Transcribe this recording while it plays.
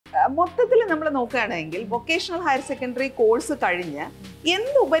മൊത്തത്തിൽ നമ്മൾ നോക്കുകയാണെങ്കിൽ വൊക്കേഷണൽ ഹയർ സെക്കൻഡറി കോഴ്സ് കഴിഞ്ഞ്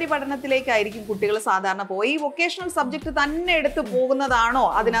എന്ത് ഉപരിപഠനത്തിലേക്കായിരിക്കും കുട്ടികൾ സാധാരണ പോയി? ഈ വൊക്കേഷണൽ സബ്ജക്ട് തന്നെ എടുത്ത് പോകുന്നതാണോ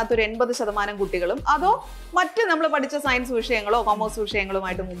അതിനകത്തൊരു 80% കുട്ടികളും, അതോ മറ്റ് നമ്മൾ പഠിച്ച സയൻസ് വിഷയങ്ങളോ കൊമേഴ്സ്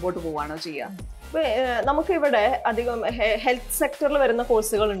വിഷയങ്ങളുമായിട്ട് മുമ്പോട്ട് പോവുകയാണോ ചെയ്യുക? നമുക്ക് ഇവിടെ അധികം ഹെൽത്ത് സെക്ടറിൽ വരുന്ന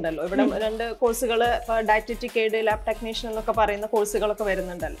കോഴ്സുകൾ ഉണ്ടല്ലോ. ഇവിടെ 2 കോഴ്സുകൾ, ഡയറ്ററ്റിക് എയ്ഡ്, ലാബ് ടെക്നീഷ്യൻ എന്നൊക്കെ പറയുന്ന കോഴ്സുകളൊക്കെ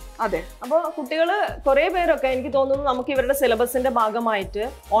വരുന്നുണ്ടല്ലോ. അതെ. അപ്പോൾ കുട്ടികൾ കുറെ പേരൊക്കെ എനിക്ക് തോന്നുന്നു നമുക്ക് ഇവരുടെ സിലബസിന്റെ ഭാഗമായിട്ട്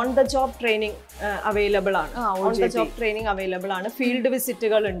on the job training available ആണ്. On the job training available ആണ്. ഫീൽഡ്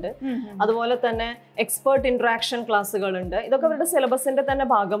വിസിറ്റുകൾ ഉണ്ട്, അതുപോലെ തന്നെ എക്സ്പേർട്ട് ഇന്ററാക്ഷൻ ക്ലാസ്സുകൾ ഉണ്ട്. ഇതൊക്കെ അവരുടെ സിലബസിന്റെ തന്നെ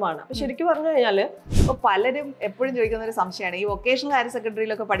ഭാഗമാണ്. അപ്പൊ ശരിക്കും പറഞ്ഞു കഴിഞ്ഞാല് ഇപ്പൊ പലരും എപ്പോഴും ചോദിക്കുന്ന ഒരു സംശയമാണ്, ഈ വൊക്കേഷണൽ ഹയർ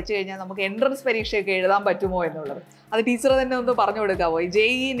സെക്കൻഡറിയിലൊക്കെ പഠിച്ചു കഴിഞ്ഞാൽ നമുക്ക് എൻട്രൻസ് പരീക്ഷയൊക്കെ എഴുതാൻ പറ്റുമോ എന്നുള്ളത്. അത് ടീച്ചർ തന്നെ ഒന്ന് പറഞ്ഞു കൊടുക്കാവോ? ഈ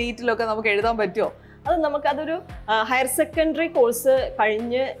JEE നീറ്റിലൊക്കെ നമുക്ക് എഴുതാൻ പറ്റുമോ? അത് നമുക്കതൊരു ഹയർ സെക്കൻഡറി കോഴ്സ്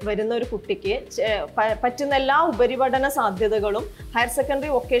കഴിഞ്ഞ് വരുന്ന ഒരു കുട്ടിക്ക് പറ്റുന്ന എല്ലാ ഉപരിപഠന സാധ്യതകളും ഹയർ സെക്കൻഡറി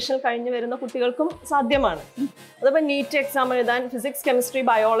വൊക്കേഷണൽ കഴിഞ്ഞ് വരുന്ന കുട്ടികൾക്കും സാധ്യമാണ്. അതിപ്പോൾ നീറ്റ് എക്സാം എഴുതാൻ ഫിസിക്സ് കെമിസ്ട്രി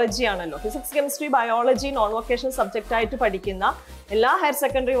ബയോളജി ആണല്ലോ. Physics chemistry biology non vocational subject ആയിട്ട് പഠിക്കുന്ന എല്ലാ ഹയർ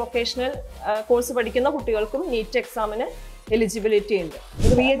സെക്കൻഡറി വൊക്കേഷണൽ കോഴ്സ് പഠിക്കുന്ന കുട്ടികൾക്കും നീറ്റ് എക്സാമിന് എലിജിബിലിറ്റി ഉണ്ട്.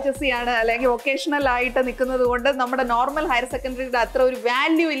 VHSE ആണ് അല്ലെങ്കിൽ വൊക്കേഷണൽ ആയിട്ട് നിൽക്കുന്നത് കൊണ്ട് നമ്മുടെ നോർമൽ ഹയർ സെക്കൻഡറിയുടെ അത്ര ഒരു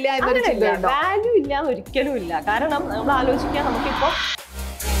വാല്യൂ ഇല്ല എന്നൊരു ചിന്തയുണ്ടോ? വാല്യൂ ഇല്ല എന്ന് ഒരിക്കലും ഇല്ല. കാരണം നമ്മൾ ആലോചിക്കാൻ നമുക്കിപ്പോ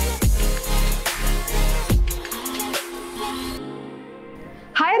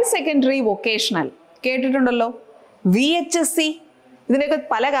ഹയർ സെക്കൻഡറി വൊക്കേഷണൽ കേട്ടിട്ടുണ്ടല്ലോ, VHSE. ഇതിനൊക്കെ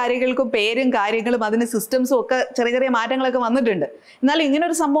പല കാര്യങ്ങൾക്കും പേരും കാര്യങ്ങളും അതിന് സിസ്റ്റംസും ഒക്കെ ചെറിയ ചെറിയ മാറ്റങ്ങളൊക്കെ വന്നിട്ടുണ്ട്. എന്നാൽ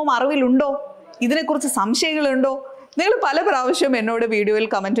ഇങ്ങനൊരു സംഭവം അറിവിലുണ്ടോ? ഇതിനെക്കുറിച്ച് സംശയങ്ങളുണ്ടോ? നിങ്ങൾ പല പ്രാവശ്യം എന്നോട് വീഡിയോയിൽ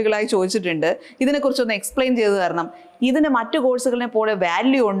കമൻറ്റുകളായി ചോദിച്ചിട്ടുണ്ട്, ഇതിനെക്കുറിച്ചൊന്ന് എക്സ്പ്ലെയിൻ ചെയ്ത് തരണം. ഇതിന് മറ്റു കോഴ്സുകളിനെ പോലെ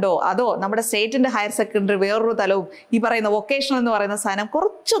വാല്യൂ ഉണ്ടോ, അതോ നമ്മുടെ സ്റ്റേറ്റിൻ്റെ ഹയർ സെക്കൻഡറി വേറൊരു തലവും ഈ പറയുന്ന വൊക്കേഷണൽ എന്ന് പറയുന്ന സാധനം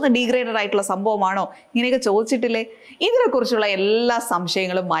കുറച്ചൊന്ന് ഡീഗ്രേഡഡ് ആയിട്ടുള്ള സംഭവമാണോ? ഇങ്ങനെയൊക്കെ ചോദിച്ചിട്ടില്ലേ? ഇതിനെക്കുറിച്ചുള്ള എല്ലാ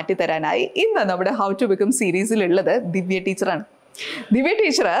സംശയങ്ങളും മാറ്റിത്തരാനായി ഇന്ന് നമ്മുടെ ഹൗ ടു ബിക്കം സീരീസിലുള്ളത് ദിവ്യ ടീച്ചറാണ്. ദിവ്യ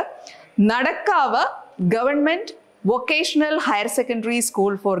teacher Nadakkavu government vocational higher secondary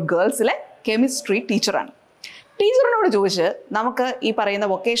school for ഗേൾസിലെ chemistry ടീച്ചറാണ്. ടീച്ചറിനോട് ചോദിച്ച് നമുക്ക് ഈ പറയുന്ന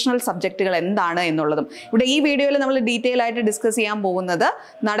വൊക്കേഷണൽ സബ്ജക്റ്റുകൾ എന്താണ് എന്നുള്ളതും, ഇവിടെ ഈ വീഡിയോയിൽ നമ്മൾ ഡീറ്റെയിൽ ആയിട്ട് ഡിസ്കസ് ചെയ്യാൻ പോകുന്നത്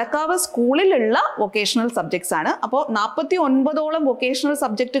നടക്കാവ് സ്കൂളിലുള്ള വൊക്കേഷണൽ സബ്ജക്ട്സ് ആണ്. അപ്പോൾ 49ഓളം വൊക്കേഷണൽ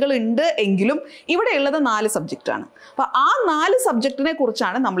സബ്ജക്റ്റുകൾ ഉണ്ട് എങ്കിലും ഇവിടെ ഉള്ളത് 4 സബ്ജക്റ്റാണ്. അപ്പോൾ ആ 4 സബ്ജക്റ്റിനെ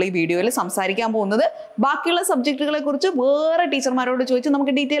കുറിച്ചാണ് നമ്മൾ ഈ വീഡിയോയിൽ സംസാരിക്കാൻ പോകുന്നത്. ബാക്കിയുള്ള സബ്ജക്റ്റുകളെ കുറിച്ച് വേറെ ടീച്ചർമാരോട് ചോദിച്ച്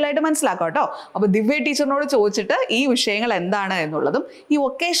നമുക്ക് ഡീറ്റെയിൽ ആയിട്ട് മനസ്സിലാക്കാം കേട്ടോ. അപ്പോൾ ദിവ്യ ടീച്ചറിനോട് ചോദിച്ചിട്ട് ഈ വിഷയങ്ങൾ എന്താണ് എന്നുള്ളതും ഈ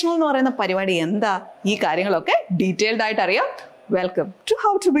വൊക്കേഷണൽ എന്ന് പറയുന്ന പരിപാടി എന്താ, ഈ കാര്യങ്ങളൊക്കെ ഡീറ്റെയിൽഡ് ആയിട്ട് അറിയാം. Welcome to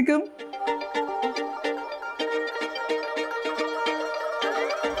how to become.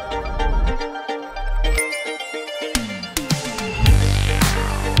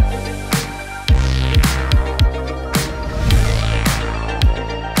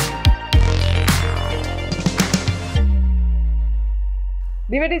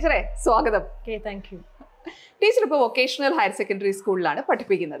 ദിവ്യ ടീച്ചറെ സ്വാഗതം. Thank you. ടീച്ചർ ഇപ്പോൾ വൊക്കേഷണൽ ഹയർ സെക്കൻഡറി സ്കൂളിലാണ്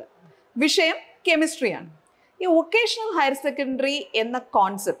പഠിപ്പിക്കുന്നത്. വിഷയം കെമിസ്ട്രിയാണ്. ഈ വൊക്കേഷണൽ ഹയർ സെക്കൻഡറി എന്ന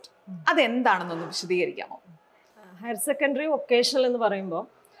കോൺസെപ്റ്റ് അതെന്താണെന്നൊന്ന് വിശദീകരിക്കാമോ? ഹയർ സെക്കൻഡറി വൊക്കേഷണൽ എന്ന് പറയുമ്പോൾ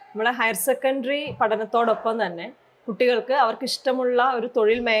നമ്മളെ ഹയർ സെക്കൻഡറി പഠനത്തോടൊപ്പം തന്നെ കുട്ടികൾക്ക് അവർക്ക് ഇഷ്ടമുള്ള ഒരു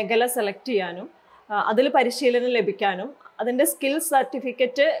തൊഴിൽ മേഖല സെലക്ട് ചെയ്യാനും അതിൽ പരിശീലനം ലഭിക്കാനും അതിൻ്റെ സ്കിൽ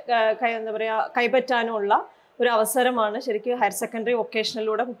സർട്ടിഫിക്കറ്റ് എന്താ പറയുക കൈപ്പറ്റാനുമുള്ള ഒരു അവസരമാണ് ശരിക്കും ഹയർ സെക്കൻഡറി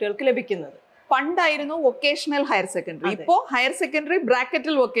വൊക്കേഷണലിലൂടെ കുട്ടികൾക്ക് ലഭിക്കുന്നത്. പണ്ടായിരുന്നു വൊക്കേഷണൽ ഹയർ സെക്കൻഡറി, ഇപ്പോ ഹയർ സെക്കൻഡറി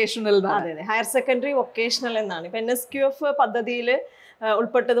ബ്രാക്കറ്റിൽ വൊക്കേഷണൽ. അതെ, ഹയർ സെക്കൻഡറി വൊക്കേഷണൽ എന്നാണ്. ഇപ്പൊ NSQF പദ്ധതിയിൽ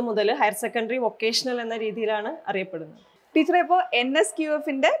ഉൾപ്പെട്ടത് മുതൽ ഹയർ സെക്കൻഡറി വൊക്കേഷണൽ എന്ന രീതിയിലാണ് അറിയപ്പെടുന്നത്. ടീച്ചറെ, ഇപ്പോ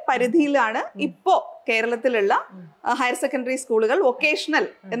NSQF-ന്റെ പരിധിയിലാണ് ഇപ്പോ കേരളത്തിലുള്ള ഹയർ സെക്കൻഡറി സ്കൂളുകൾ വൊക്കേഷണൽ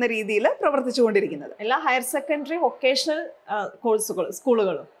എന്ന രീതിയിൽ പ്രവർത്തിച്ചുകൊണ്ടിരിക്കുന്നത്. എല്ലാ ഹയർ സെക്കൻഡറി വൊക്കേഷണൽ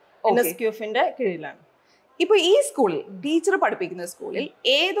സ്കൂളുകളും NSQF-ന്റെ കീഴിലാണ്. ഇപ്പൊ ഈ സ്കൂളിൽ ടീച്ചർ പഠിപ്പിക്കുന്ന സ്കൂളിൽ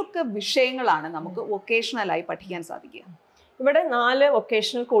ഏതൊക്കെ വിഷയങ്ങളാണ് നമുക്ക് വൊക്കേഷണലായി പഠിക്കാൻ സാധിക്കുക? ഇവിടെ 4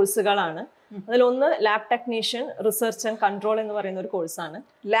 വൊക്കേഷണൽ കോഴ്സുകളാണ്. അതിലൊന്ന് lab technician research and control എന്ന് പറയുന്ന ഒരു കോഴ്സാണ്.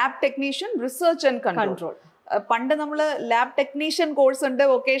 Lab technician research and control. പണ്ട് നമ്മൾ ലാബ് ടെക്നീഷ്യൻ കോഴ്സ് ഉണ്ട്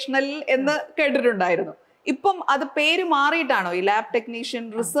വൊക്കേഷണൽ എന്ന് കേട്ടിട്ടുണ്ടായിരുന്നു. ഇപ്പം അത് പേര് മാറിയിട്ടാണോ ഈ lab technician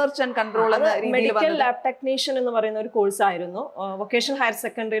research and control എന്ന രീതിയിൽ? മെഡിക്കൽ ലാബ് ടെക്നീഷ്യൻ എന്ന് പറയുന്ന ഒരു കോഴ്സ് ആയിരുന്നു വൊക്കേഷണൽ ഹയർ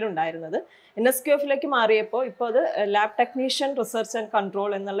സെക്കൻഡറിയിൽ ഉണ്ടായിരുന്നത്. NSQF-ലേക്ക് മാറിയപ്പോൾ ഇപ്പോൾ അത് lab technician research and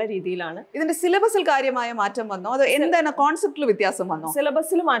control എന്നുള്ള രീതിയിലാണ്. ഇതിന്റെ സിലബസിൽ കാര്യമായ മാറ്റം വന്നോ, അതോ എന്താണ് കോൺസെപ്റ്റിൽ വ്യത്യാസം വന്നോ?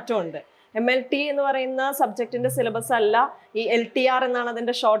 സിലബസിൽ മാറ്റമുണ്ട്. MLT എന്ന് പറയുന്ന സബ്ജക്റ്റിന്റെ സിലബസ് അല്ല ഈ LTR എന്നാണ്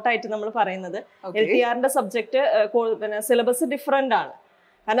അതിന്റെ ഷോർട്ടായിട്ട് നമ്മൾ പറയുന്നത്. LTR-ന്റെ സബ്ജക്ട് പിന്നെ സിലബസ് ഡിഫറെന്റ് ആണ്.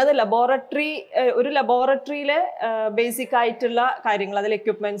 കാരണം അത് ഒരു ലബോറട്ടറിയിലെ ബേസിക് ആയിട്ടുള്ള കാര്യങ്ങൾ, അതിൽ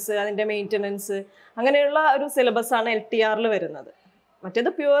എക്യുപ്മെന്റ്സ്, അതിന്റെ മെയിൻ്റനൻസ്, അങ്ങനെയുള്ള ഒരു സിലബസ് ആണ് LTR-ൽ വരുന്നത്. മറ്റേത്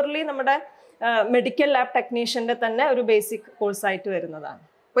പ്യുവർലി നമ്മുടെ മെഡിക്കൽ ലാബ് ടെക്നീഷ്യന്റെ തന്നെ ഒരു ബേസിക് കോഴ്സായിട്ട് വരുന്നതാണ്.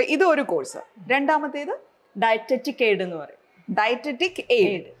 അപ്പൊ ഇത് ഒരു കോഴ്സ്. രണ്ടാമത്തേത് ഡയറ്ററ്റിക് എയ്ഡ് എന്ന് പറയും. ഡയറ്ററ്റിക്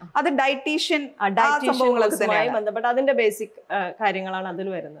എയ്ഡ്, അത് ഡയറ്റീഷ്യൻ ബന്ധപ്പെട്ട അതിന്റെ ബേസിക് കാര്യങ്ങളാണ് അതിൽ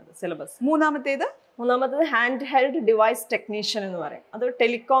വരുന്നത് സിലബസ്. മൂന്നാമത്തേത് ഹാൻഡ് ഹെൽഡ് ഡിവൈസ് ടെക്നീഷ്യൻ എന്ന് പറയും. അത്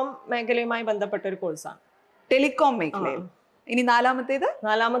ടെലികോം മേഖലയുമായി ബന്ധപ്പെട്ട ഒരു കോഴ്സാണ്. ടെലികോം മേഖലയിൽ. ഇനി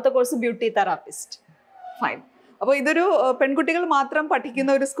നാലാമത്തെ കോഴ്സ് ബ്യൂട്ടി തെറാപ്പിസ്റ്റ്. ഫൈൻ. അപ്പോൾ ഇതൊരു പെൺകുട്ടികൾ മാത്രം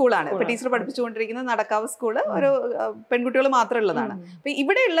പഠിക്കുന്ന ഒരു സ്കൂളാണ്. ഇപ്പൊ ടീച്ചർ പഠിപ്പിച്ചുകൊണ്ടിരിക്കുന്ന നടക്കാവ് സ്കൂള് ഒരു പെൺകുട്ടികൾ മാത്രം ഉള്ളതാണ്. അപ്പൊ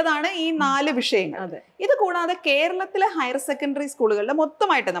ഇവിടെ ഉള്ളതാണ് ഈ 4 വിഷയങ്ങൾ. ഇത് കൂടാതെ കേരളത്തിലെ ഹയർ സെക്കൻഡറി സ്കൂളുകളിലെ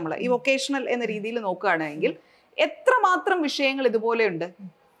മൊത്തമായിട്ട് നമ്മൾ ഈ വൊക്കേഷണൽ എന്ന രീതിയിൽ നോക്കുകയാണെങ്കിൽ എത്രമാത്രം വിഷയങ്ങൾ ഇതുപോലെ ഉണ്ട്?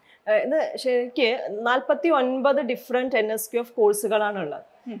 ഇത് ശരിക്ക് 49 ഡിഫറെന്റ് NSQF കോഴ്സുകളാണ് ഉള്ളത്.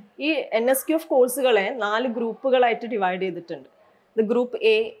 ഈ NSQF കോഴ്സുകളെ 4 ഗ്രൂപ്പുകളായിട്ട് ഡിവൈഡ് ചെയ്തിട്ടുണ്ട്. ഇത് group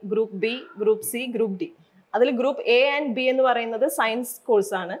A, group B, group C, group D. അതിൽ ഗ്രൂപ്പ് A ആൻഡ് B എന്ന് പറയുന്നത് സയൻസ്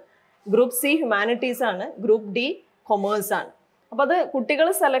കോഴ്സാണ്. ഗ്രൂപ്പ് C ഹ്യൂമാനിറ്റീസ് ആണ്. ഗ്രൂപ്പ് D കൊമേഴ്സ് ആണ്. അപ്പോൾ അത് കുട്ടികൾ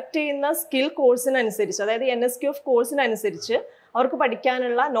സെലക്ട് ചെയ്യുന്ന സ്കിൽ കോഴ്സിനനുസരിച്ച്, അതായത് NSQF കോഴ്സിനനുസരിച്ച് അവർക്ക്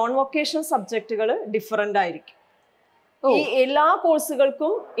പഠിക്കാനുള്ള നോൺ വൊക്കേഷണൽ സബ്ജക്റ്റുകൾ ഡിഫറെൻ്റ് ആയിരിക്കും. ഈ എല്ലാ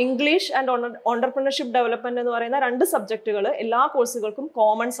കോഴ്സുകൾക്കും ഇംഗ്ലീഷ് ആൻഡ് ഓണ്ടർപ്രണർഷിപ്പ് ഡെവലപ്മെന്റ് എന്ന് പറയുന്ന 2 സബ്ജക്റ്റുകൾ എല്ലാ കോഴ്സുകൾക്കും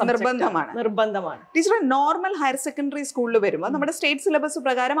കോമൺ നിർബന്ധമാണ്. ടീച്ചർ നോർമൽ ഹയർ സെക്കൻഡറി സ്കൂളിൽ വരുമ്പോൾ നമ്മുടെ സ്റ്റേറ്റ് സിലബസ്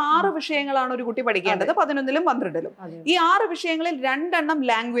പ്രകാരം 6 വിഷയങ്ങളാണ് ഒരു കുട്ടി പഠിക്കേണ്ടത്, 11ലും 12ലും. ഈ 6 വിഷയങ്ങളിൽ 2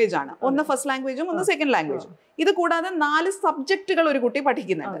 ലാംഗ്വേജ് ആണ്. ഒന്ന് ഫസ്റ്റ് ലാംഗ്വേജും ഒന്ന് സെക്കൻഡ് ലാംഗ്വേജും. ഇത് കൂടാതെ 4 സബ്ജക്റ്റുകൾ ഒരു കുട്ടി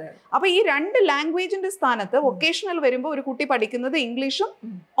പഠിക്കുന്നുണ്ട്. അപ്പൊ ഈ 2 ലാംഗ്വേജിന്റെ സ്ഥാനത്ത് വൊക്കേഷണൽ വരുമ്പോൾ ഒരു കുട്ടി പഠിക്കുന്നത് ഇംഗ്ലീഷും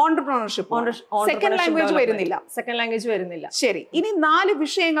ഓണ്ടർപ്രണർഷിപ്പും. സെക്കൻഡ് ലാംഗ്വേജ് വരുന്നില്ല. ശരി. ഇനി 4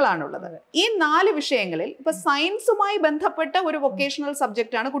 വിഷയങ്ങളാണുള്ളത്. ഈ 4 വിഷയങ്ങളിൽ ഇപ്പൊ സയൻസുമായി ബന്ധപ്പെട്ട ഒരു വൊക്കേഷണൽ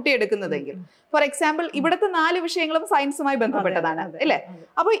സബ്ജക്റ്റ് ആണ് കുട്ടി എടുക്കുന്നതെങ്കിൽ, ഫോർ എക്സാമ്പിൾ ഇവിടുത്തെ 4 വിഷയങ്ങളും സയൻസുമായി ബന്ധപ്പെട്ടതാണ് അല്ലേ?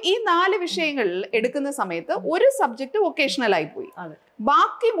 അപ്പൊ ഈ 4 വിഷയങ്ങൾ എടുക്കുന്ന സമയത്ത് ഒരു സബ്ജക്ട് വൊക്കേഷണൽ ആയി പോയി.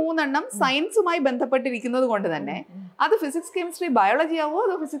 ബാക്കി 3 സയൻസുമായി ബന്ധപ്പെട്ടിരിക്കുന്നത് കൊണ്ട് തന്നെ അത് ഫിസിക്സ് കെമിസ്ട്രി ബയോളജി ആവോ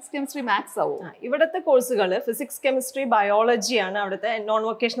അതോ ഫിസിക്സ് കെമിസ്ട്രി മാത്സ് ആവോ? ഇവിടുത്തെ കോഴ്സുകൾ ഫിസിക്സ് കെമിസ്ട്രി ബയോളജി ആണ് അവിടുത്തെ നോൺ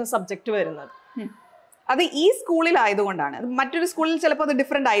വൊക്കേഷണൽ സബ്ജക്ട് വരുന്നത്. അത് ഈ സ്കൂളിൽ ആയതുകൊണ്ടാണ്. മറ്റൊരു സ്കൂളിൽ ചിലപ്പോൾ അത്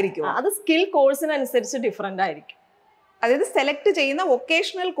ഡിഫറെന്റ് ആയിരിക്കും. അത് സ്കിൽ കോഴ്സിനനുസരിച്ച് ഡിഫറെന്റ് ആയിരിക്കും. അതായത് സെലക്ട് ചെയ്യുന്ന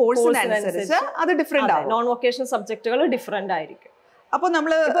വൊക്കേഷണൽ കോഴ്സിനനുസരിച്ച് അത് ഡിഫറെന്റ് ആവും. നോൺ വൊക്കേഷണൽ സബ്ജക്റ്റുകൾ ഡിഫറെന്റ് ആയിരിക്കും. അപ്പൊ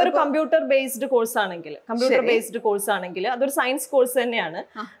നമ്മൾ ഒരു കമ്പ്യൂട്ടർ ബേസ്ഡ് കോഴ്സ് ആണെങ്കിൽ അതൊരു സയൻസ് കോഴ്സ് തന്നെയാണ്.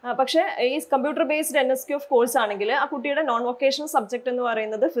 പക്ഷെ ഈ കമ്പ്യൂട്ടർ ബേസ്ഡ് NSQF കോഴ്സ് ആണെങ്കിൽ ആ കുട്ടിയുടെ നോൺ വൊക്കേഷണൽ സബ്ജക്ട് എന്ന്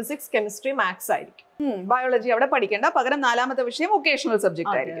പറയുന്നത് ഫിസിക്സ് കെമിസ്ട്രി മാത്സ് ആയിരിക്കും. ബയോളജി അവിടെ പഠിക്കേണ്ട, പകരം 4ാമത്തെ വിഷയം വൊക്കേഷണൽ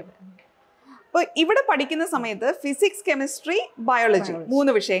സബ്ജക്ട് ആയിരിക്കും. അപ്പൊ ഇവിടെ പഠിക്കുന്ന സമയത്ത് ഫിസിക്സ് കെമിസ്ട്രി ബയോളജി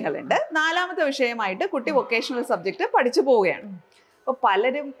 3 വിഷയങ്ങളുണ്ട്. 4ാമത്തെ വിഷയമായിട്ട് കുട്ടി വൊക്കേഷണൽ സബ്ജക്ട് പഠിച്ചു പോവുകയാണ്. അപ്പോൾ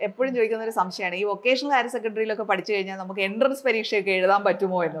പലരും എപ്പോഴും ചോദിക്കുന്ന ഒരു സംശയമാണ്, ഈ വൊക്കേഷണൽ ഹയർ സെക്കൻഡറിയിലൊക്കെ പഠിച്ചു കഴിഞ്ഞാൽ നമുക്ക് എൻട്രൻസ് പരീക്ഷയൊക്കെ എഴുതാൻ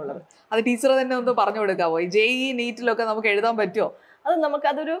പറ്റുമോ എന്നുള്ളത്. അത് ടീച്ചർ തന്നെ ഒന്ന് പറഞ്ഞു കൊടുക്കാമോ? ഈ JEE നീറ്റിലൊക്കെ നമുക്ക് എഴുതാൻ പറ്റുമോ? അത്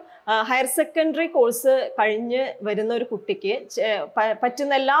നമുക്കതൊരു ഹയർ സെക്കൻഡറി കോഴ്സ് കഴിഞ്ഞ് വരുന്ന ഒരു കുട്ടിക്ക്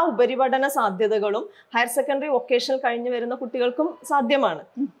പറ്റുന്ന എല്ലാ ഉപരിപഠന സാധ്യതകളും ഹയർ സെക്കൻഡറി വൊക്കേഷണൽ കഴിഞ്ഞ് വരുന്ന കുട്ടികൾക്കും സാധ്യമാണ്.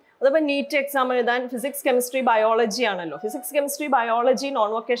 അതിപ്പോൾ നീറ്റ് എക്സാം എഴുതാൻ ഫിസിക്സ് കെമിസ്ട്രി ബയോളജി ആണല്ലോ. Physics chemistry biology non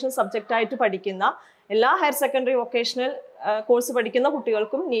vocational subject ആയിട്ട് പഠിക്കുന്ന എല്ലാ ഹയർ സെക്കൻഡറി വൊക്കേഷണൽ കോഴ്സ് പഠിക്കുന്ന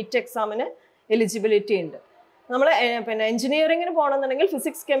കുട്ടികൾക്കും നീറ്റ് എക്സാമിന് എലിജിബിലിറ്റി ഉണ്ട്. നമ്മൾ പിന്നെ എഞ്ചിനീയറിംഗിന് പോകണമെന്നുണ്ടെങ്കിൽ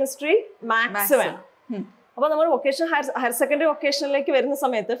ഫിസിക്സ് കെമിസ്ട്രി മാത്സ് വേണം. അപ്പോൾ നമ്മൾ ഹയർ സെക്കൻഡറി വൊക്കേഷനിലേക്ക് വരുന്ന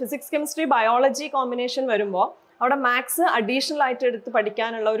സമയത്ത് ഫിസിക്സ് കെമിസ്ട്രി ബയോളജി കോമ്പിനേഷൻ വരുമ്പോൾ അവിടെ മാത്സ് അഡീഷണൽ ആയിട്ട് എടുത്ത്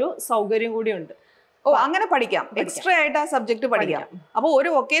പഠിക്കാനുള്ള ഒരു സൗകര്യം കൂടിയുണ്ട്. അങ്ങനെ പഠിക്കാം, എക്സ്ട്രാ ആയിട്ട് ആ സബ്ജക്ട് പഠിക്കാം. അപ്പൊ ഒരു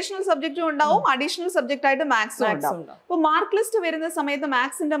വൊക്കേഷണൽ സബ്ജക്റ്റും ഉണ്ടാവും, അഡീഷണൽ സബ്ജക്ട് ആയിട്ട് മാത്സും ഉണ്ടാവും. അപ്പൊ മാർക്ക് ലിസ്റ്റ് വരുന്ന സമയത്ത്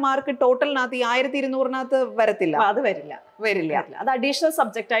മാത്സിന്റെ മാർക്ക് ടോട്ടലിനകത്ത് 1200 വരത്തില്ല. അത് വരില്ല. അത് അഡീഷണൽ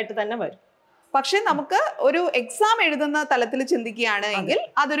സബ്ജക്ട് ആയിട്ട് തന്നെ വരും. പക്ഷെ നമുക്ക് ഒരു എക്സാം എഴുതുന്ന തലത്തിൽ ചിന്തിക്കുകയാണ് എങ്കിൽ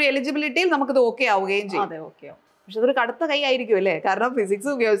അതൊരു എലിജിബിലിറ്റിയിൽ നമുക്കത് ഓക്കെ ആവുകയും ചെയ്യും. പക്ഷെ അതൊരു കടുത്ത കൈ ആയിരിക്കും അല്ലേ? കാരണം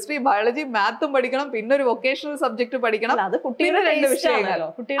ഫിസിക്സും കെമിസ്ട്രി ബയോളജി മാത്തും പഠിക്കണം, പിന്നെ ഒരു വൊക്കേഷണൽ സബ്ജക്ട് പഠിക്കണം. അത് കുട്ടികളുടെ 2 വിഷയങ്ങളോ.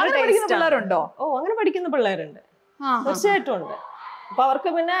 പിള്ളേരുണ്ടോ? അങ്ങനെ പഠിക്കുന്ന പിള്ളേരുണ്ട്, തീർച്ചയായിട്ടും ഉണ്ട്. അപ്പൊ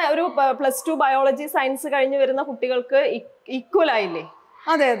അവർക്ക് പിന്നെ ഒരു +2 ബയോളജി സയൻസ് കഴിഞ്ഞ് വരുന്ന കുട്ടികൾക്ക് ഈക്വൽ ആയില്ലേ?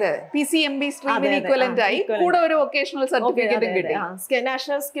 അതെ, PCMB സ്ട്രീമിന് ഈക്വലന്റ് ആയി, കൂടെ ഒരു വൊക്കേഷണൽ സർട്ടിഫിക്കറ്റും കിട്ടി.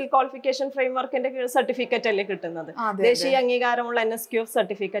 നാഷണൽ സ്കിൽ ക്വാളിഫിക്കേഷൻ ഫ്രെയിംവർക്കിന്റെ സർട്ടിഫിക്കറ്റ് അല്ലേ കിട്ടുന്നത്? ദേശീയ അംഗീകാരമുള്ള NSQF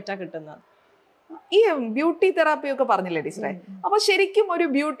സർട്ടിഫിക്കറ്റാ കിട്ടുന്നത്. ഈ ബ്യൂട്ടി തെറാപ്പി ഒക്കെ പറഞ്ഞില്ലേ ടീച്ചറെ? അപ്പൊ ശരിക്കും ഒരു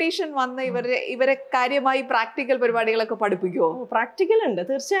ബ്യൂട്ടീഷ്യൻ വന്ന് ഇവരെ കാര്യമായി പ്രാക്ടിക്കൽ പരിപാടികളൊക്കെ പഠിപ്പിക്കുമോ? പ്രാക്ടിക്കൽ ഉണ്ട്,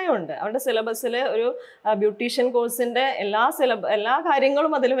 തീർച്ചയായും ഉണ്ട്. അവരുടെ സിലബസിൽ ഒരു ബ്യൂട്ടീഷ്യൻ കോഴ്സിന്റെ എല്ലാ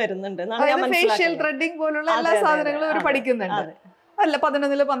കാര്യങ്ങളും അതിൽ വരുന്നുണ്ട്. ഫേഷ്യൽ ത്രെഡിങ് പോലുള്ള എല്ലാ സാധനങ്ങളും അവർ പഠിക്കുന്നുണ്ട് അല്ല?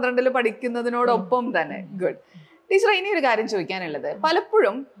 11ലും 12ലും പഠിക്കുന്നതിനോടൊപ്പം തന്നെ. ഗുഡ്. ടീച്ചർ, ഇനി ഒരു കാര്യം ചോദിക്കാനുള്ളത്,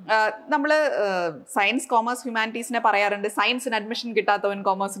 പലപ്പോഴും നമ്മൾ സയൻസ് കോമേഴ്സ് ഹ്യൂമാനിറ്റീസിനെ പറയാറുണ്ട്, സയൻസിന് അഡ്മിഷൻ കിട്ടാത്തവൻ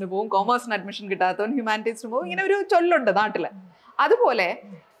കോമേഴ്സിന് പോകും, കോമേഴ്സിന് അഡ്മിഷൻ കിട്ടാത്തവൻ ഹ്യൂമാനിറ്റീസിന് പോകും. ഇങ്ങനെ ഒരു ചൊല്ലുണ്ട് നാട്ടില്. അതുപോലെ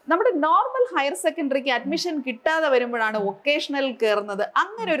നമ്മുടെ നോർമൽ ഹയർ സെക്കൻഡറിക്ക് അഡ്മിഷൻ കിട്ടാതെ വരുമ്പോഴാണ് വൊക്കേഷണൽ കയറുന്നത്.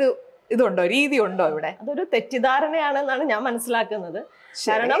 അങ്ങനെ ഒരു ഇതുണ്ടോ, രീതി ഉണ്ടോ ഇവിടെ? അതൊരു തെറ്റിദ്ധാരണയാണെന്നാണ് ഞാൻ മനസ്സിലാക്കുന്നത്.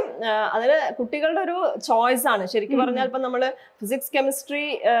 കാരണം അതിന് കുട്ടികളുടെ ഒരു ചോയ്സ് ആണ്. ശരിക്കും പറഞ്ഞാൽ ഇപ്പൊ നമ്മള് physics chemistry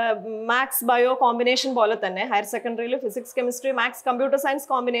maths bio combination പോലെ തന്നെ higher സെക്കൻഡറിയിൽ physics chemistry maths computer science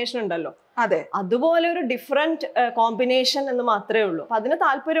combination ഉണ്ടല്ലോ. അതെ, അതുപോലെ ഒരു ഡിഫറെന്റ് കോമ്പിനേഷൻ എന്ന് മാത്രമേ ഉള്ളൂ. അപ്പൊ അതിന്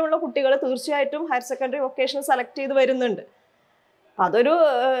താല്പര്യമുള്ള കുട്ടികൾ തീർച്ചയായിട്ടും ഹയർ സെക്കൻഡറി വൊക്കേഷണൽ സെലക്ട് ചെയ്ത് വരുന്നുണ്ട്. അതൊരു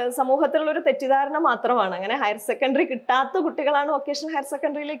സമൂഹത്തിലുള്ള ഒരു തെറ്റിദ്ധാരണ മാത്രമാണ്. അങ്ങനെ ഹയർ സെക്കൻഡറി കിട്ടാത്ത കുട്ടികളാണ് വൊക്കേഷണൽ ഹയർ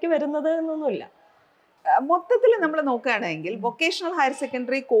സെക്കൻഡറിയിലേക്ക് വരുന്നത് എന്നൊന്നുമില്ല. മൊത്തത്തിൽ നമ്മൾ നോക്കുകയാണെങ്കിൽ വൊക്കേഷണൽ ഹയർ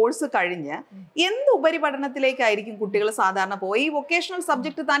സെക്കൻഡറി കോഴ്സ് കഴിഞ്ഞ് എന്ത് ഉപരിപഠനത്തിലേക്കായിരിക്കും കുട്ടികൾ സാധാരണ പോയി? ഈ വൊക്കേഷണൽ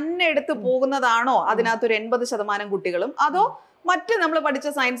സബ്ജക്ട് തന്നെ എടുത്ത് പോകുന്നതാണോ അതിനകത്തൊരു 80% കുട്ടികളും, അതോ മറ്റ് നമ്മൾ പഠിച്ച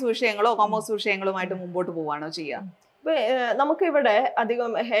സയൻസ് വിഷയങ്ങളോ കോമേഴ്സ് വിഷയങ്ങളുമായിട്ട് മുമ്പോട്ട് പോവാണോ ചെയ്യുക? നമുക്ക് ഇവിടെ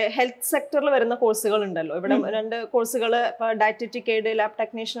അധികം ഹെൽത്ത് സെക്ടറിൽ വരുന്ന കോഴ്സുകൾ ഉണ്ടല്ലോ. ഇവിടെ 2 കോഴ്സുകൾ, ഡയറ്ററ്റിക് എയ്ഡ്, ലാബ്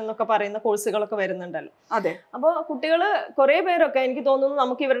ടെക്നീഷ്യൻ എന്നൊക്കെ പറയുന്ന കോഴ്സുകളൊക്കെ വരുന്നുണ്ടല്ലോ. അതെ. അപ്പോൾ കുട്ടികൾ കുറെ പേരൊക്കെ എനിക്ക് തോന്നുന്നു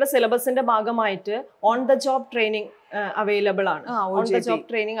നമുക്ക് ഇവരുടെ സിലബസിന്റെ ഭാഗമായിട്ട് on the job training available ആണ്. On the job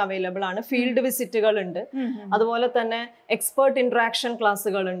training available ആണ്. ഫീൽഡ് വിസിറ്റുകൾ ഉണ്ട്. അതുപോലെ തന്നെ എക്സ്പേർട്ട് ഇന്ററാക്ഷൻ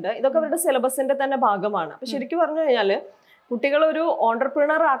ക്ലാസ്സുകൾ ഉണ്ട്. ഇതൊക്കെ അവരുടെ സിലബസിന്റെ തന്നെ ഭാഗമാണ്. അപ്പൊ ശരിക്കും പറഞ്ഞു കഴിഞ്ഞാൽ കുട്ടികളൊരു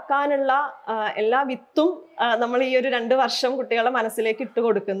ഓണ്ടർപ്രണർ ആക്കാനുള്ള എല്ലാ വിത്തും നമ്മൾ ഈ ഒരു 2 വർഷം കുട്ടികളെ മനസ്സിലേക്ക് ഇട്ട്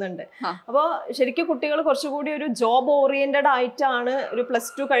കൊടുക്കുന്നുണ്ട്. അപ്പോൾ ശരിക്കും കുട്ടികൾ കുറച്ചുകൂടി ഒരു ജോബ് ഓറിയന്റഡ് ആയിട്ടാണ് ഒരു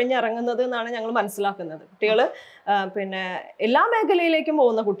 +2 കഴിഞ്ഞ് ഇറങ്ങുന്നത് എന്നാണ് ഞങ്ങൾ മനസ്സിലാക്കുന്നത്. കുട്ടികൾ പിന്നെ എല്ലാ മേഖലയിലേക്കും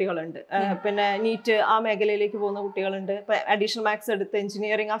പോകുന്ന കുട്ടികളുണ്ട്. പിന്നെ നീറ്റ് ആ മേഖലയിലേക്ക് പോകുന്ന കുട്ടികളുണ്ട്. ഇപ്പൊ അഡീഷണൽ മാത്സ് എടുത്ത്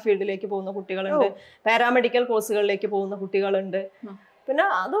എഞ്ചിനീയറിംഗ് ആ ഫീൽഡിലേക്ക് പോകുന്ന കുട്ടികളുണ്ട്. പാരാമെഡിക്കൽ കോഴ്സുകളിലേക്ക് പോകുന്ന കുട്ടികളുണ്ട്. പിന്നെ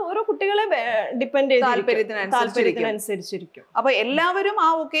അത് ഓരോ കുട്ടികളെ ഡിപ്പെൻഡ് ചെയ്ത് താല്പര്യത്തിനനുസരിച്ചിരിക്കും. അപ്പൊ എല്ലാവരും ആ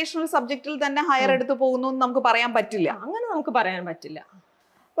വൊക്കേഷണൽ സബ്ജക്റ്റിൽ തന്നെ ഹയർ എടുത്ത് പോകുന്നു എന്ന് നമുക്ക് പറയാൻ പറ്റില്ല. അങ്ങനെ നമുക്ക് പറയാൻ പറ്റില്ല.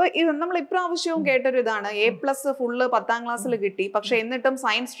 അപ്പൊ നമ്മൾ ഇപ്രാവശ്യവും കേട്ടൊരു ഇതാണ്, A+ ഫുള്ള് 10ാം ക്ലാസ്സിൽ കിട്ടി, പക്ഷെ എന്നിട്ടും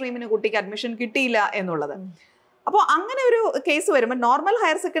സയൻസ് സ്ട്രീമിന് കുട്ടിക്ക് അഡ്മിഷൻ കിട്ടിയില്ല എന്നുള്ളത്. അപ്പോൾ അങ്ങനെ ഒരു കേസ് വരുമ്പോൾ നോർമൽ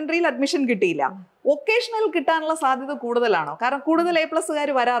ഹയർ സെക്കൻഡറിയിൽ അഡ്മിഷൻ കിട്ടിയില്ല, വൊക്കേഷണൽ കിട്ടാനുള്ള സാധ്യത കൂടുതലാണോ? കാരണം കൂടുതൽ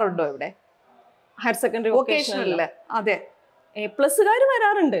A+കാർ വരാറുണ്ടോ ഇവിടെ ഹയർ സെക്കൻഡറി വൊക്കേഷണലില്? അതെ, A+കാർ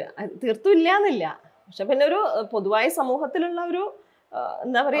വരാറുണ്ട്, തീർത്തും ഇല്ലാന്നില്ല. പക്ഷെ പിന്നെ ഒരു പൊതുവായ സമൂഹത്തിലുള്ള ഒരു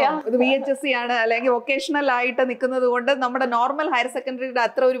എന്താ പറയാ, VHSE ആണ് അല്ലെങ്കിൽ വൊക്കേഷണൽ ആയിട്ട് നിൽക്കുന്നത് കൊണ്ട് നമ്മുടെ നോർമൽ ഹയർ സെക്കൻഡറിയുടെ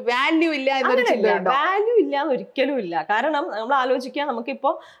അത്ര ഒരു വാല്യൂ ഇല്ല എന്നൊരു ചിന്തയുണ്ടോ? വാല്യൂ ഇല്ല ഒരിക്കലും ഇല്ല. കാരണം നമ്മൾ ആലോചിക്കുക,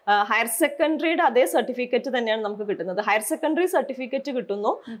 നമുക്കിപ്പോ ഹയർ സെക്കൻഡറിയുടെ അതേ സർട്ടിഫിക്കറ്റ് തന്നെയാണ് നമുക്ക് കിട്ടുന്നത്. ഹയർ സെക്കൻഡറി സർട്ടിഫിക്കറ്റ്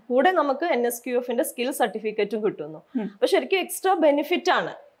കിട്ടുന്നു, കൂടെ നമുക്ക് NSQF-ന്റെ സ്കിൽ സർട്ടിഫിക്കറ്റും കിട്ടുന്നു. അപ്പൊ ശരിക്കും എക്സ്ട്രാ ബെനിഫിറ്റ്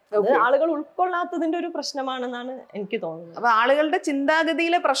ആണ്. ആളുകൾ ഉൾക്കൊള്ളാത്തതിന്റെ ഒരു പ്രശ്നമാണെന്നാണ് എനിക്ക് തോന്നുന്നത്. അപ്പൊ ആളുകളുടെ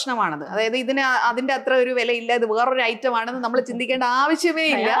ചിന്താഗതിയിലെ പ്രശ്നമാണത്. അതായത് ഇതിന് അതിന്റെ അത്ര ഒരു വിലയില്ല, ഇത് വേറൊരു ഐറ്റം ആണെന്ന് നമ്മൾ ചിന്തിക്കേണ്ട ആവശ്യമേ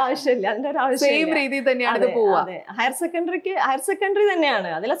ഇല്ല. ആവശ്യമില്ല, അതിന്റെ ഒരു ആവശ്യം സെയിം രീതിയിൽ തന്നെയാണ് ഇത് പോവുക. ഹയർ സെക്കൻഡറി തന്നെയാണ്,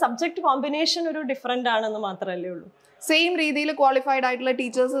 അതിലെ സബ്ജക്ട് കോമ്പിനേഷൻ ഒരു ഡിഫറെന്റ് ആണെന്ന് മാത്രമല്ലേ ഉള്ളൂ. സെയിം രീതിയിൽ ക്വാളിഫൈഡ് ആയിട്ടുള്ള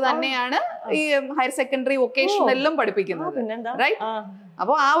ടീച്ചേഴ്സ് തന്നെയാണ് ഈ ഹയർ സെക്കൻഡറി വൊക്കേഷണലിലും പഠിപ്പിക്കുന്നത്. റൈറ്റ്?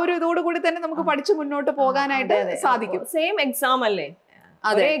 അപ്പൊ ആ ഒരു ഇതോടുകൂടി തന്നെ നമുക്ക് പഠിച്ചു മുന്നോട്ട് പോകാനായിട്ട് സാധിക്കും. സെയിം എക്സാം അല്ലേ,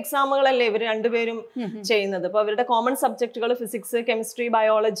 അതേ എക്സാമുകളല്ലേ ഇവർ രണ്ടുപേരും ചെയ്യുന്നത്. ഇപ്പൊ അവരുടെ common സബ്ജക്റ്റുകൾ physics, chemistry,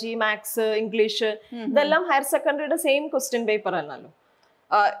 biology, maths, English, ഇതെല്ലാം ഹയർ സെക്കൻഡറിയുടെ സെയിം ക്വസ്റ്റ്യൻ പേപ്പർ ആണല്ലോ.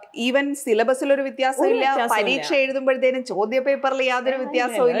 ഈവൻ സിലബസിൽ ഒരു വ്യത്യാസമില്ല, പരീക്ഷ എഴുതുമ്പോഴത്തേനും ചോദ്യ പേപ്പറിൽ യാതൊരു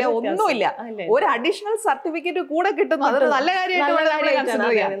വ്യത്യാസവും ഇല്ല, ഒന്നുമില്ല. ഒരു അഡീഷണൽ സർട്ടിഫിക്കറ്റ് കൂടെ കിട്ടുന്നു, അതൊരു നല്ല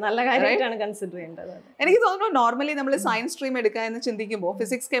കാര്യമായിട്ടാണ് കൺസിഡർ ചെയ്യേണ്ടത്. എനിക്ക് തോന്നുന്നു നോർമലി നമ്മൾ സയൻസ് സ്ട്രീം എടുക്കുക എന്ന് ചിന്തിക്കുമ്പോൾ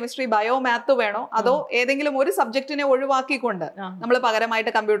ഫിസിക്സ്, കെമിസ്ട്രി, ബയോ, മാത്ത് വേണോ, അതോ ഏതെങ്കിലും ഒരു സബ്ജക്റ്റിനെ ഒഴിവാക്കിക്കൊണ്ട് നമ്മൾ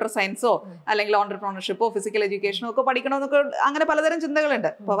പകരമായിട്ട് കമ്പ്യൂട്ടർ സയൻസോ അല്ലെങ്കിൽ ഓണ്ടർപ്രണർഷിപ്പോ ഫിസിക്കൽ എഡ്യൂക്കേഷനോ ഒക്കെ പഠിക്കണമെന്നൊക്കെ അങ്ങനെ പലതരം ചിന്തകളുണ്ട്.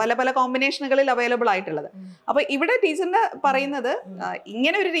 ഇപ്പൊ പല പല കോമ്പിനേഷനുകളിൽ അവൈലബിൾ ആയിട്ടുള്ളത്. അപ്പൊ ഇവിടെ ടീച്ചറിന് പറയുന്നത്,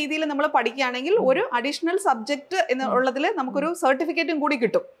 ഇങ്ങനെ ഒരു രീതിയിൽ നമ്മൾ പഠിക്കുകയാണെങ്കിൽ ഒരു അഡീഷണൽ സബ്ജക്ട് എന്നുള്ളതിൽ നമുക്കൊരു സർട്ടിഫിക്കറ്റും കൂടി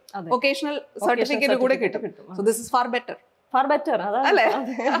കിട്ടും, വൊക്കേഷണൽ സർട്ടിഫിക്കറ്റ് കൂടെ കിട്ടും. So this is far better അല്ലേ?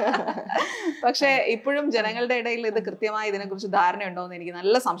 പക്ഷെ ഇപ്പോഴും ജനങ്ങളുടെ ഇടയിൽ ഇത് കൃത്യമായി ഇതിനെക്കുറിച്ച് ധാരണയുണ്ടോ എന്ന് എനിക്ക്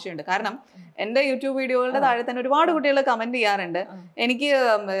നല്ല സംശയമുണ്ട്. കാരണം എന്റെ യൂട്യൂബ് വീഡിയോകളുടെ താഴെ തന്നെ ഒരുപാട് കുട്ടികൾ കമന്റ് ചെയ്യാറുണ്ട്, എനിക്ക്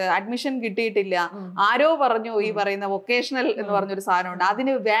അഡ്മിഷൻ കിട്ടിയിട്ടില്ല, ആരോ പറഞ്ഞു ഈ പറയുന്ന വൊക്കേഷണൽ എന്ന് പറഞ്ഞൊരു സാധനമുണ്ട്,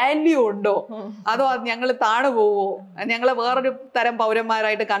 അതിന് വാല്യൂ ഉണ്ടോ, അതോ ഞങ്ങൾ താണു പോവോ, ഞങ്ങളെ വേറൊരു തരം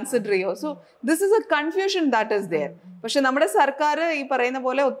പൗരന്മാരായിട്ട് കൺസിഡർ ചെയ്യോ? So this is A confusion that is there. പക്ഷെ നമ്മുടെ സർക്കാർ ഈ പറയുന്ന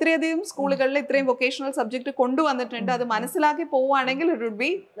പോലെ ഒത്തിരിയധികം സ്കൂളുകളിൽ ഇത്രയും വൊക്കേഷണൽ സബ്ജക്ട് കൊണ്ടുവന്നിട്ടുണ്ട്. അത് മനസ്സിലാക്കി പോവുകയാണെങ്കിൽ ഇറ്റ് വുഡ് ബി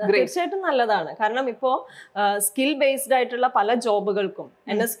തീർച്ചയായിട്ടും നല്ലതാണ്. കാരണം ഇപ്പോൾ സ്കിൽ ബേസ്ഡ് ആയിട്ടുള്ള പല ജോബുകൾക്കും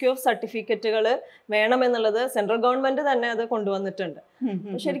NSQF സർട്ടിഫിക്കറ്റുകൾ വേണമെന്നുള്ളത് സെൻട്രൽ ഗവൺമെന്റ് തന്നെ അത് കൊണ്ടുവന്നിട്ടുണ്ട്.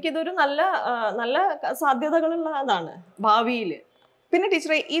 ശരിക്കും ഇതൊരു നല്ല സാധ്യതകളുള്ളതാണ് ഭാവിയിൽ. പിന്നെ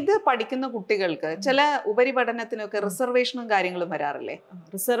ടീച്ചറെ, ഇത് പഠിക്കുന്ന കുട്ടികൾക്ക് ചില ഉപരിപഠനത്തിനൊക്കെ റിസർവേഷനും കാര്യങ്ങളും വരാറില്ലേ?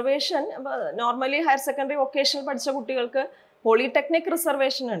 Reservation normally higher secondary vocational പഠിച്ച കുട്ടികൾക്ക് പോളിടെക്നിക്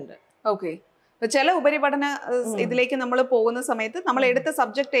റിസർവേഷൻ ഉണ്ട്. ഓക്കെ. ചില ഉപരിപഠന ഇതിലേക്ക് നമ്മൾ പോകുന്ന സമയത്ത് നമ്മൾ എടുത്ത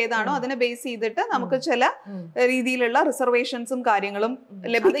സബ്ജക്ട് ഏതാണോ അതിനെ ബേസ് ചെയ്തിട്ട് നമുക്ക് ചില രീതിയിലുള്ള റിസർവേഷൻസും കാര്യങ്ങളും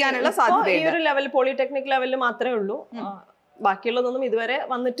ലഭിക്കാനുള്ള സാധ്യത. ഈ ഒരു ലെവൽ പോളിടെക്നിക് ലെവലിൽ മാത്രമേ ഉള്ളൂ, ബാക്കിയുള്ളതൊന്നും ഇതുവരെ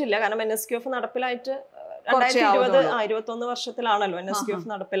വന്നിട്ടില്ല. കാരണം NSQF നടപ്പിലായിട്ട് 2021 വർഷത്തിലാണല്ലോ NSQF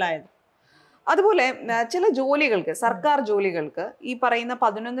നടപ്പിലായത്. അതുപോലെ ചില ജോലികൾക്ക്, സർക്കാർ ജോലികൾക്ക് ഈ പറയുന്ന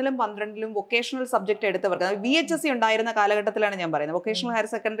 11ലും 12ലും വൊക്കേഷണൽ സബ്ജക്ട് എടുത്തവർക്ക്, VHSE ഉണ്ടായിരുന്ന കാലഘട്ടത്തിലാണ് ഞാൻ പറയുന്നത്, വൊക്കേഷണൽ ഹയർ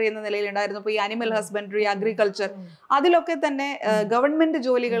സെക്കൻഡറി എന്ന നിലയിൽ ഉണ്ടായിരുന്നപ്പോൾ ഈ അനിമൽ ഹസ്ബൻഡറി, അഗ്രികൾച്ചർ, അതിലൊക്കെ തന്നെ ഗവൺമെന്റ്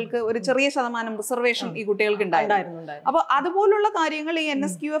ജോലികൾക്ക് ഒരു ചെറിയ ശതമാനം റിസർവേഷൻ ഈ കുട്ടികൾക്ക് ഉണ്ടായിരുന്നു. അപ്പൊ അതുപോലുള്ള കാര്യങ്ങൾ ഈ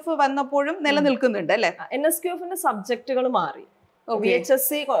NSQF വന്നപ്പോഴും നിലനിൽക്കുന്നുണ്ട് അല്ലെ? NSQF-ന്റെ സബ്ജക്റ്റുകൾ മാറി,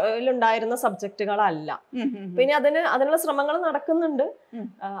 VHSE ഉണ്ടായിരുന്ന സബ്ജക്റ്റുകളല്ല. പിന്നെ അതിനുള്ള ശ്രമങ്ങൾ നടക്കുന്നുണ്ട്,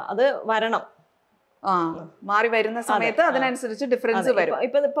 അത് വരണം. മാറി വരുന്ന സമയത്ത് അതിനനുസരിച്ച് ഡിഫറൻസ് വരും.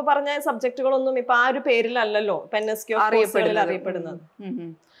 ഇപ്പൊ പറഞ്ഞ സബ്ജക്റ്റുകളൊന്നും ഇപ്പൊ ആ ഒരു പേരിലല്ലല്ലോ NSQF അറിയപ്പെടുന്നത്.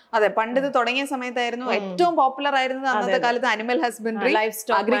 അതെ, പണ്ട് ഇത് തുടങ്ങിയ സമയത്തായിരുന്നു ഏറ്റവും പോപ്പുലർ ആയിരുന്നത് അന്നത്തെ കാലത്ത് അനിമൽ ഹസ്ബൻഡറി,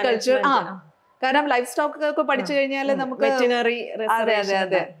 അഗ്രികൾച്ചർ. കാരണം ലൈഫ് സ്റ്റോക്ക് ഒക്കെ പഠിച്ചു കഴിഞ്ഞാൽ നമുക്ക് അതെ അതെ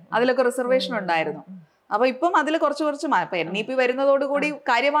അതെ അതിലൊക്കെ റിസർവേഷൻ ഉണ്ടായിരുന്നു. അപ്പൊ ഇപ്പം അതിൽ കുറച്ച് NEP വരുന്നതോടുകൂടി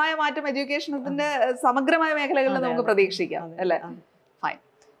കാര്യമായ മാറ്റം എഡ്യൂക്കേഷനത്തിന്റെ സമഗ്രമായ മേഖലകളിൽ നമുക്ക് പ്രതീക്ഷിക്കാം അല്ലെ? ഫൈൻ.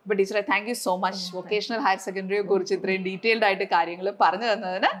 അപ്പൊ ടീച്ചറെ, thank you so much. Vocational higher സെക്കൻഡറിയെ കുറിച്ച് ഇത്രയും ഡീറ്റെയിൽഡ് ആയിട്ട് കാര്യങ്ങൾ പറഞ്ഞു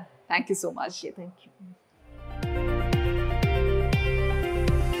തന്നതിന് thank you so much. Thank you.